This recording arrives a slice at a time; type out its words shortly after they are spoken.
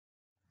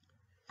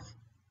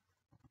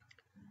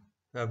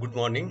Good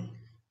morning.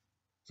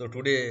 So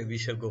today we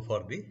shall go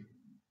for the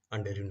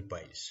under-reamed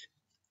piles.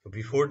 So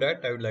before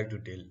that, I would like to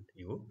tell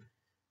you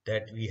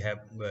that we have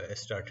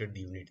started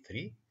the Unit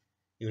 3.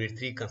 Unit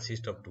 3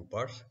 consists of two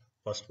parts.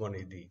 First one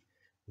is the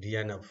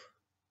design of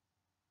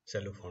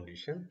shallow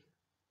foundation,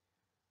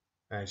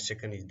 and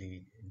second is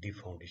the deep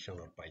foundation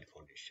or pile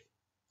foundation.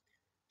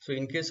 So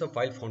in case of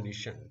pile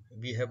foundation,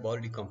 we have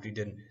already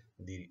completed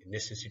the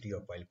necessity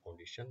of pile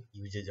foundation,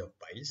 usage of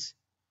piles.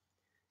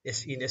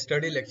 Yes, in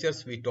yesterday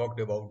lectures, we talked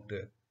about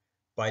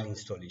pile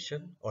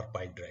installation or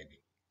pile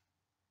driving.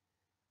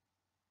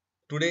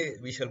 Today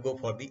we shall go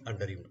for the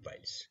under-reamed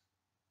piles.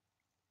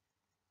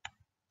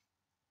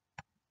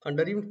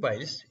 Under-reamed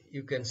piles,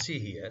 you can see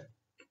here,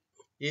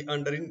 a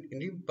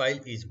under-reamed pile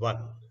is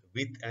one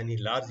with any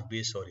large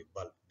base or a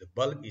bulb. The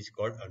bulb is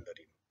called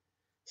under-ream.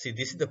 See,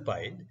 this is the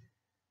pile,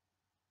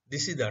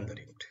 this is the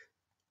under-reamed,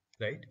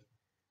 right?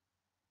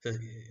 So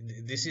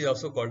this is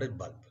also called a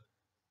bulb.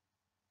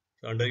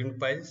 So under-reamed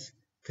piles,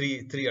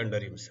 three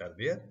under-reams are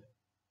there.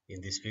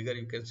 In this figure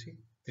you can see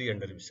three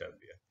under-reams are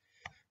there.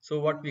 So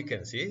what we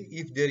can say,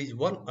 if there is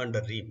one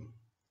under-ream,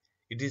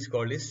 it is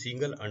called a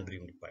single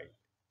under-reamed pile.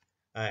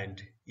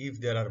 And if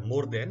there are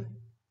more than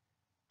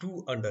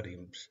two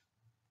under-reams,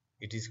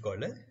 it is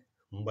called a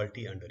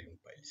multi-under-ream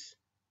piles,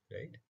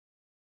 right?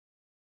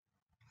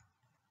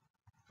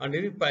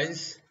 Under-ream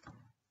piles,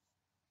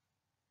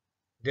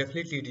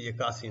 definitely it is a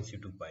cast in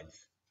situ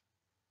piles.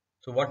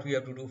 So what we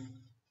have to do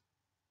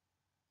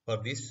for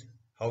this,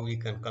 how we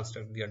can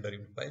construct the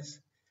under-ream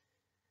piles?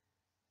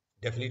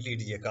 Definitely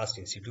it is a cast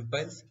in situ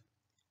piles.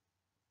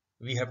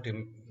 We have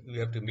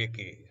to make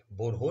a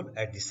borehole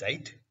at the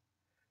site,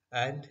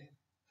 and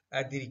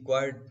at the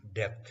required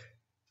depth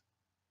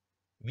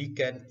we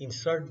can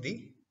insert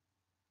the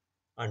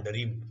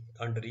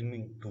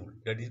under-reaming tool,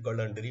 that is called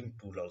under-ream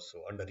tool,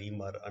 also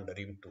under-ream or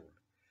under-ream tool.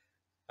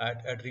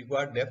 At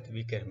required depth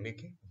we can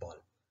make a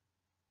bulb,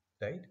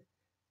 right?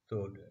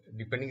 So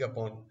depending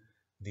upon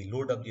the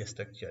load of the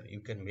structure, you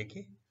can make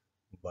a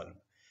bulb.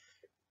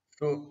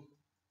 So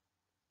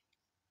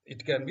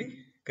it can be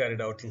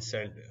carried out in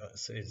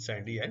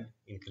sandy and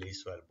in clay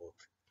soil both.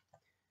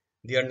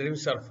 The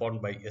under-reams are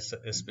formed by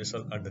a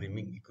special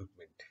under-reaming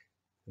equipment,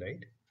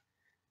 right?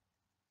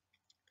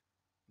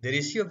 The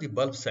ratio of the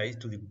bulb size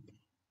to the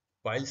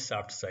pile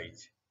shaft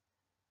size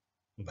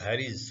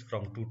varies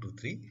from 2 to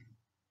 3,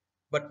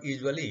 but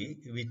usually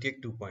we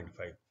take 2.5.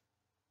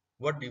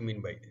 What do you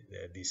mean by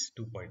this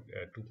 2.5?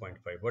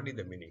 What is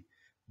the meaning?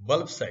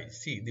 Bulb size.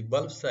 See, the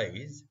bulb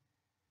size,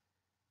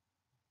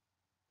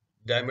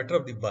 diameter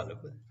of the bulb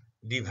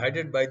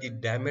divided by the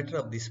diameter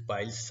of this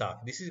pile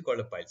shaft. This is called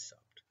a pile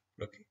shaft.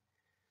 Okay.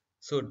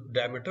 So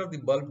diameter of the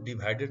bulb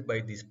divided by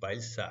this pile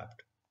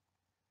shaft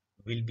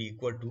will be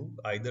equal to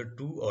either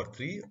 2 or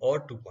 3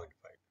 or 2.5.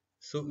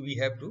 So we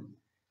have to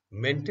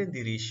maintain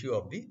the ratio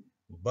of the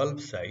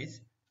bulb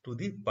size to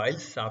the pile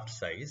shaft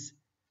size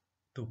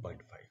 2.5.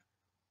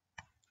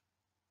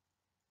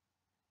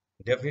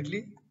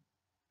 Definitely,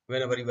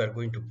 whenever you are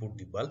going to put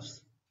the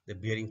bulbs, the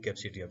bearing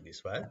capacity of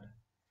this wire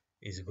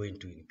is going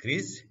to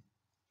increase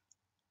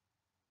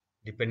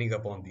depending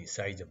upon the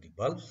size of the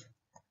bulbs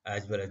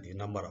as well as the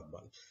number of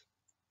bulbs.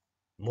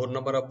 More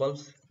number of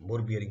bulbs,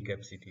 more bearing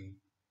capacity,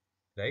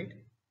 right?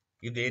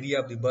 If the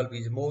area of the bulb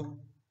is more,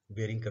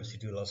 bearing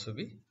capacity will also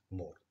be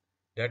more.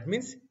 That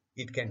means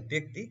it can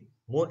take the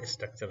more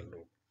structural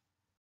load.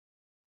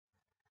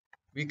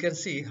 We can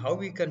see how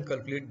we can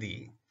calculate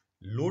the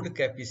load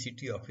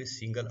capacity of a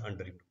single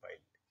under-reamed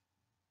pile.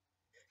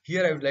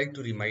 Here I would like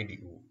to remind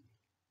you,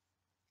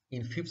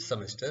 in 5th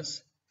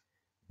semesters,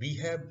 we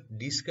have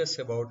discussed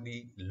about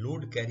the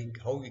load carrying,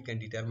 how we can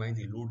determine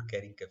the load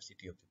carrying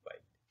capacity of the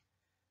pile.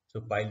 So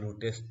pile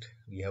load test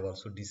we have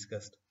also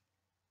discussed,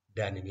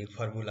 dynamic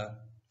formula,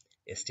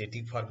 a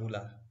static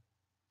formula,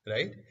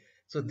 right?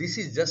 So this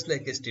is just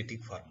like a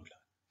static formula.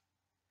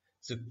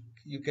 So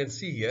you can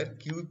see here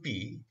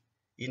QP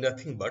is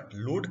nothing but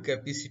load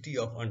capacity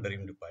of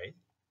under-reamed pile,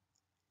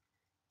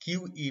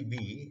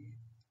 QEB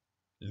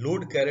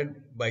load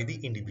carried by the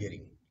end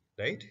bearing,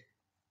 right?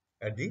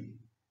 At the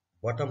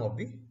bottom of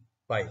the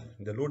pile,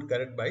 the load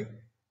carried by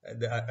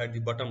at the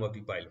bottom of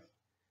the pile,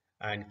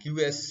 and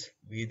QS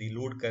be the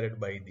load carried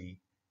by the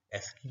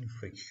skin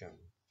friction,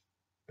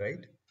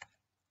 right?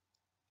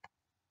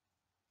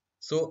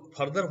 So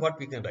further what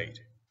we can write,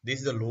 this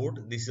is the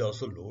load, this is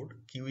also load,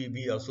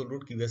 QEB also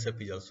load,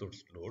 QSF is also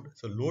load.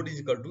 So load is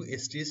equal to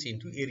stress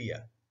into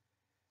area.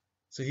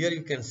 So here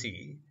you can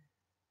see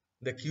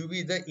the QB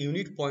is the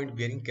unit point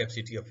bearing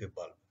capacity of a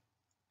bulb,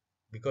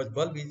 because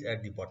bulb is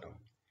at the bottom.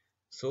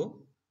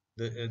 So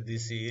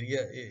this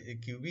area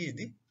QB is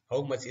the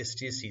how much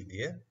stress is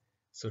there.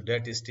 So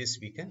that stress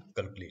we can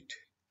calculate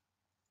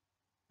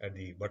at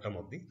the bottom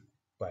of the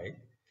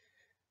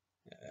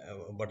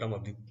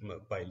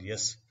pile,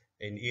 yes,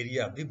 in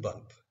area of the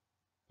bulb,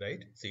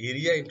 right? So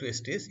area into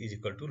stress is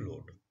equal to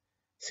load.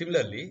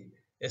 Similarly,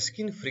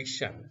 skin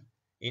friction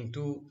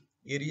into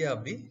area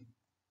of the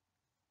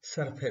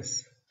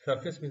surface.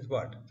 Surface means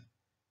what?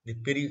 The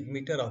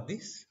perimeter of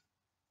this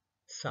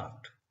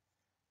shaft.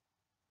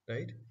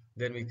 right?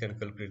 Then we can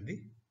calculate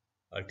the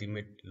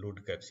ultimate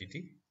load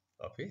capacity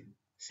of a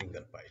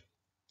single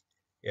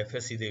pile.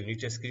 Fs is the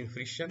unit screen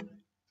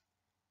friction,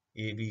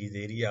 AB is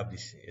the area of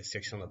this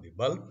section of the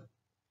bulb,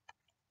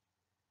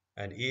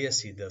 and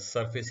AS is the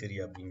surface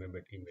area of the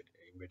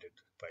embedded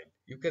pile.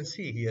 You can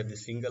see here the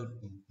single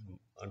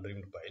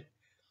under-reamed pile.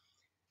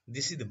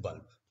 This is the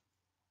bulb.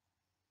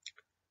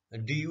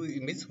 And du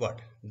means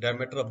what?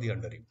 Diameter of the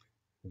under-ream.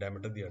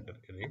 Diameter of the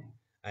under-ream.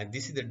 And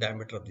this is the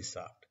diameter of the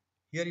shaft.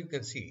 Here you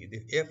can see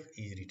the F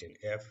is written.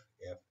 F.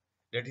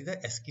 That is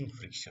the skin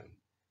friction.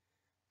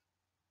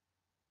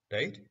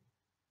 Right?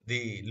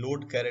 The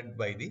load carried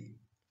by the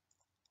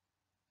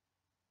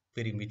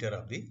perimeter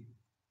of the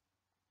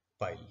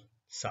pile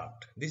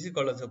shaft. This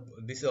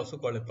is also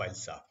called a pile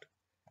shaft.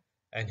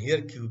 And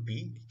here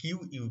QP,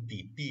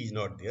 P is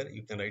not there.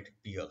 You can write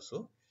P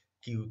also.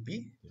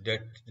 QP,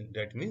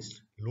 that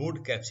means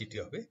load capacity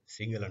of a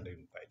single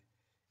under-ream pile.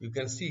 You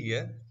can see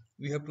here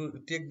we have to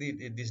take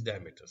these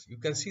diameters. You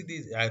can see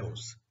these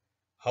arrows,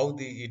 how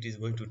it is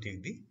going to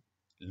take the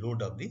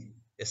load of the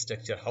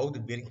structure, how the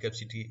bearing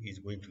capacity is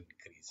going to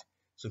increase.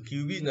 So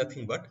QB is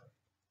nothing but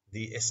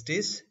the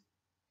stress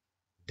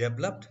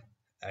developed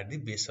at the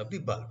base of the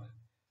bulb.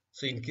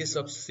 So in case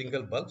of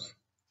single bulbs,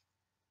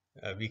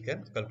 we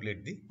can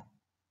calculate the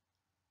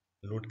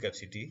load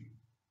capacity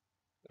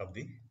of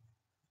the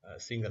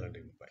single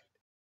under-ream pile.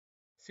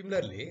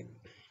 Similarly,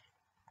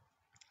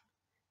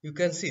 you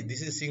can see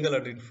this is single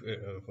under-ream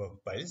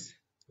piles,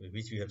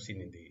 which we have seen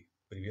in the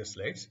previous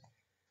slides,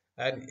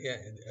 and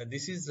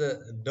this is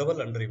double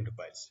under-reamed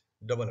piles.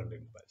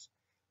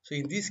 So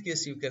in this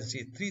case, you can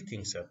see three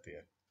things are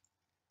there.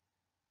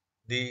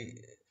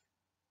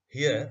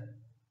 Here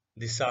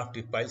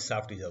the pile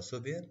shaft is also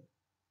there,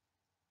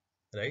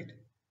 right?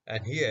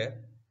 And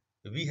here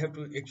we have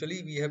to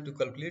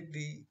calculate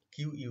the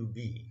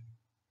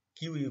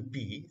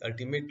QUP,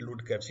 ultimate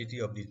load capacity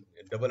of the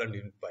double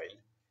under-reamed pile,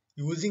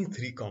 using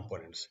three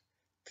components.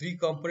 Three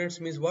components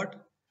means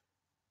what?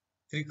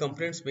 Three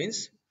components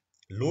means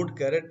load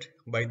carried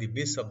by the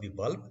base of the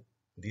bulb,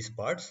 these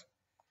parts,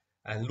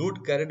 and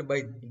load carried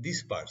by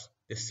these parts,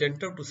 the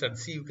center to center.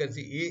 See, you can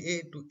see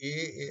AA to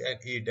AA and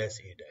A dash.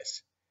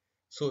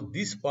 So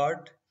this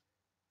part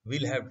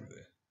will have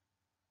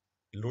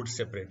load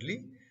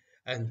separately,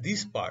 and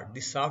this part,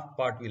 the shaft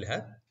part, will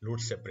have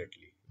load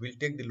separately. We'll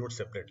take the load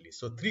separately.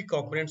 So three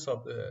components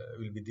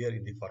will be there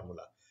in the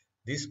formula.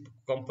 These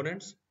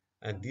components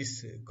and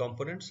these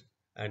components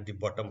and the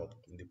bottom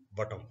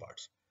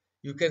parts.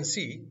 You can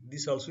see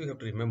this also. You have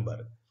to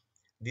remember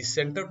the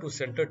center to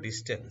center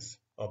distance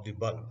of the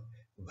bulb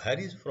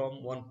varies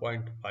from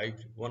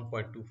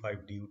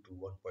 1.25 du to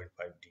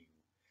 1.5 du.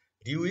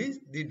 Du is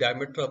the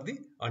diameter of the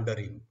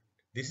under-ream.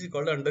 This is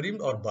called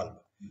under-ream or bulb.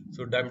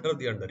 So diameter of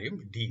the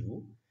under-ream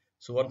du.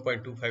 So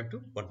 1.25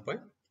 to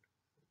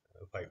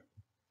 1.5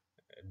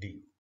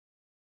 du.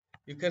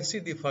 You can see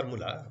the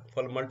formula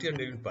for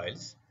multi-under-ream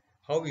piles,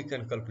 how we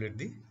can calculate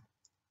the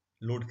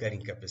load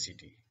carrying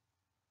capacity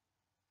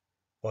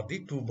for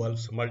the two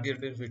bulbs,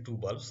 multi-under-ream with two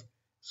bulbs.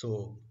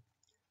 So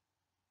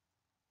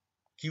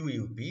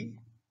QUP,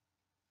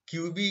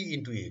 QB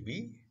into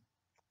AB,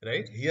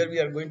 right? Here we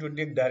are going to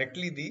take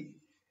directly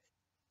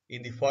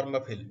in the form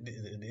of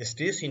the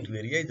stress into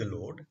area is the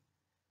load,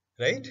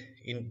 right?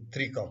 In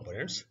three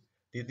components.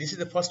 This is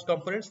the first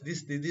components.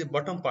 This is the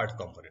bottom part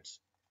components,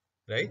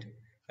 right?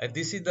 And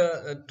this is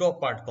the top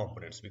part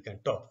components. We can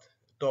top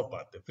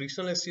part, the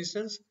frictional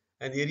resistance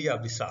and the area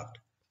of the shaft.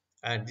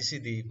 And this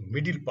is the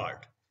middle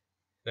part,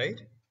 right?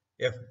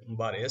 F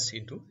bar S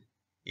into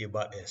A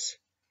bar S.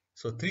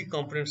 So three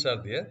components are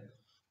there.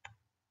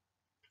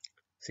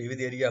 See, with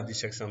the area of the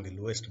section of the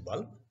lowest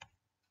bulb.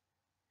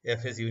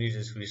 Fs unit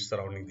is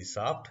surrounding the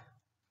shaft.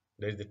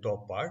 That is the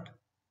top part,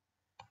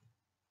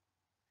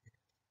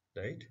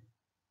 right?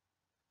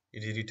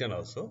 It is written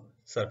also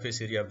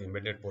surface area of the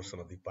embedded portion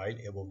of the pile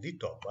above the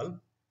top bulb,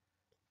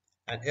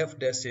 and F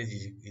dash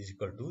is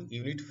equal to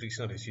unit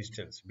frictional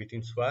resistance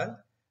between soil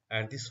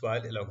and the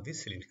soil along the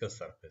cylindrical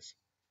surface.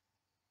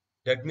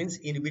 That means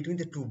in between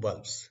the two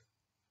bulbs,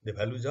 the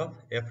values of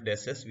F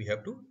dash S we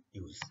have to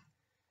use.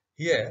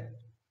 Here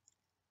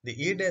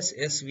the A dash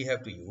S we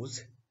have to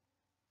use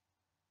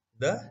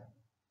the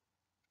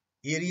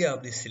area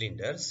of the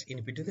cylinders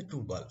in between the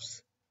two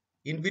bulbs.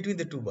 In between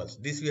the two bulbs,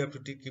 this we have to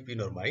keep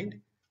in our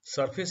mind.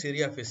 Surface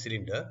area of a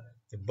cylinder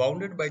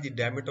bounded by the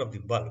diameter of the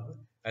bulb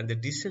and the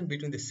distance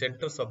between the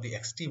centers of the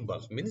extreme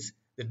bulbs, means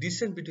the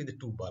distance between the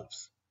two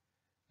bulbs,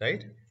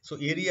 right? So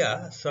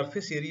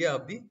surface area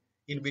of the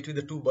in between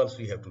the two bulbs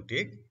we have to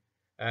take,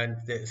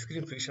 and the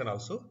screen friction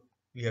also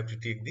we have to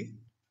take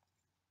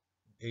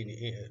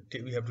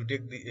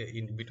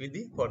in between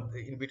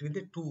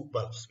the two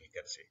bulbs, we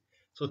can say.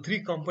 So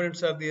three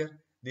components are there.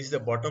 This is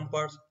the bottom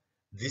parts,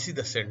 this is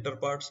the center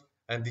parts,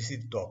 and this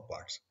is the top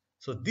parts.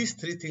 So these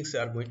three things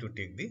are going to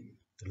take the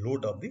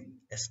load of the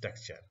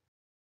structure.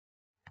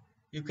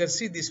 You can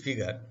see this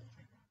figure.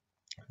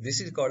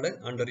 This is called an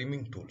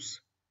under-reaming tools.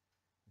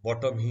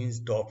 Bottom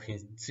hinge, top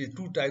hinge. See,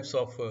 two types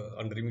of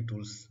under-reaming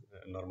tools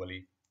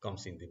normally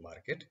comes in the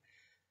market.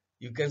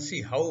 you can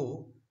see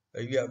how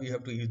we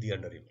have to use the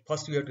under-ream.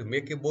 First we have to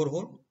make a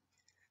borehole,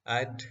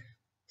 and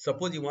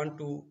suppose you want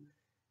to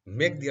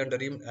make the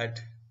under-ream at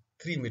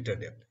 3 meter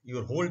depth.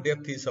 Your whole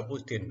depth is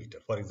suppose 10 meter,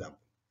 for example,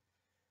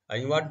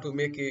 and you want to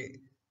make a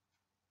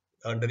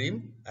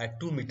under-ream at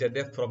 2 meter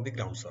depth from the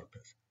ground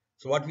surface.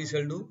 So what we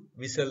shall do,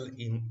 we shall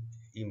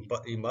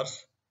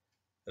immerse,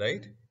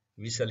 right?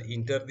 We shall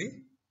enter the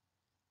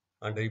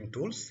under-ream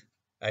tools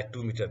at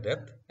 2 meter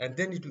depth, and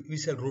then we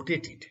shall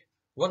rotate it.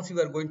 Once you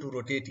are going to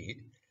rotate it,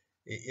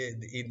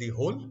 in the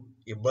hole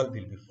a bulb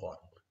will be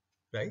formed,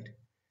 right?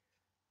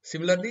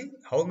 Similarly,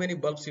 how many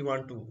bulbs you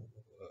want to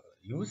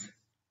use,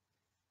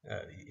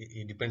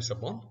 it depends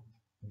upon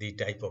the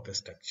type of a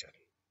structure.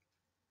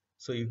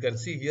 So you can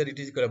see here it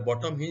is called a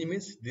bottom hinge,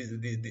 means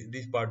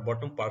this part,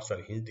 bottom parts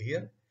are hinged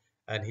here,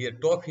 and here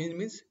top hinge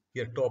means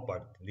here top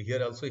part,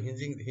 here also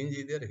hinge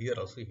is there, here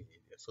also hinge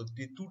is there. So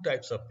the two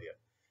types are there,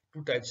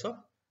 two types of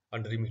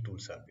under-reaming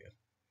tools are there.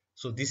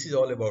 So this is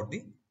all about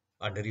the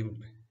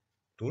under-ream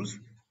tools.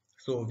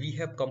 So we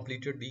have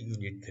completed the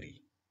unit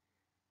 3,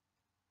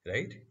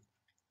 right?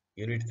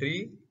 Unit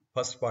 3,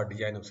 first part,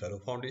 design of shallow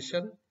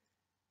foundation,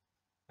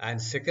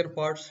 and second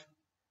parts,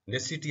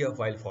 necessity of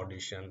pile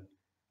foundation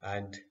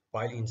and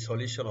pile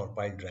insulation or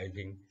pile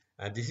driving,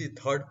 and this is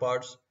third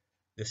parts,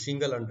 the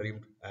single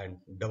under-reamed and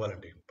double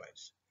under-reamed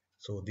piles.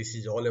 So this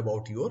is all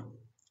about your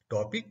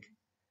topic,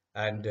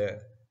 and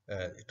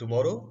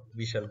tomorrow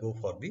we shall go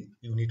for the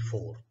unit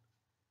 4,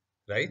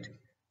 right?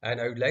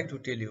 And I would like to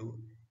tell you,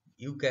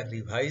 you can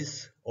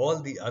revise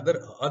all the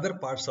other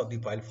parts of the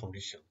pile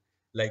foundation,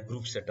 like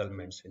group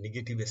settlements,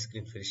 negative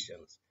screen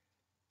frictions,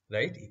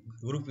 right?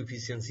 Group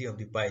efficiency of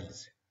the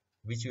piles,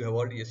 which you have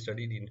already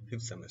studied in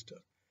 5th semester.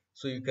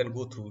 So you can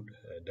go through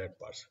that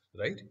parts,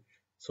 right?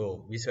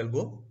 So we shall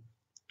go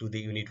to the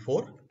unit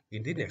 4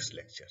 in the next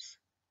lectures.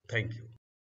 Thank you.